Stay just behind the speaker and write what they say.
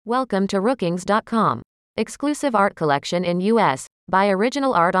Welcome to Rookings.com. Exclusive art collection in US. Buy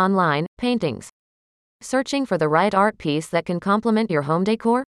original art online, paintings. Searching for the right art piece that can complement your home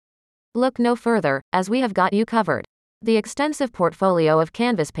decor? Look no further, as we have got you covered. The extensive portfolio of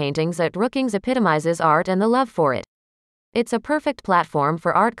canvas paintings at Rookings epitomizes art and the love for it. It's a perfect platform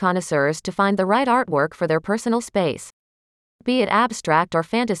for art connoisseurs to find the right artwork for their personal space. Be it abstract or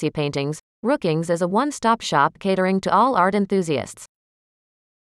fantasy paintings, Rookings is a one-stop shop catering to all art enthusiasts.